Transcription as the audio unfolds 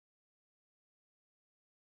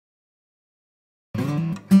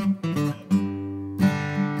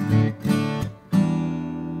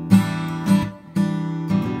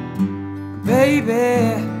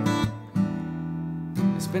baby,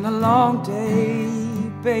 it's been a long day,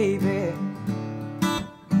 baby.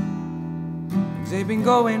 Things ain't been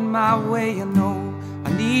going my way, you know.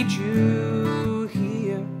 I need you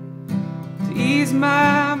here to ease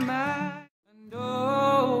my mind. And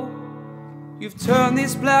oh, you've turned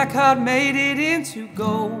this black heart, made it into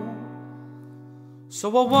gold. So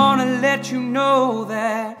I wanna let you know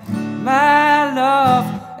that my love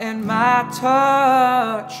and my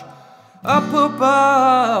touch up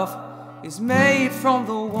above is made from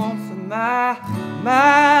the warmth of my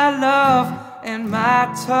love, and my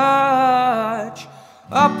touch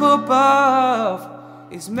up above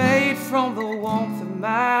is made from the warmth of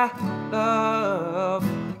my love.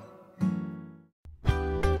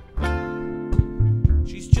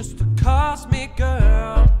 She's just a cosmic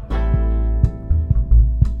girl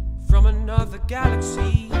from another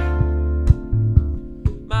galaxy.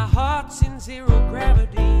 My heart's in zero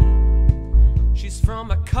gravity. She's from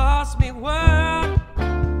a cosmic world,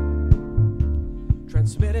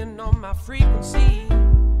 transmitting on my frequency.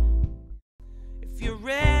 If you're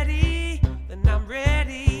ready, then I'm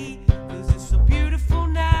ready, 'cause it's a beautiful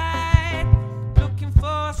night, looking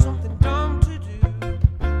for something dumb to do.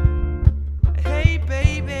 Hey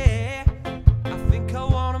baby, I think I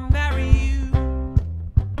wanna marry you.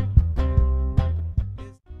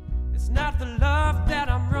 It's not the love that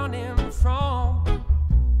I'm running from,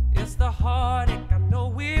 it's the heartache I know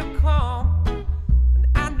will come. And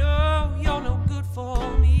I know you're no good for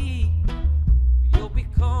me. You'll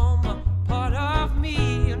become a part of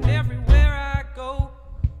me, and everywhere I go,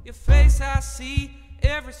 your face I see,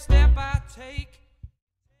 every step I take.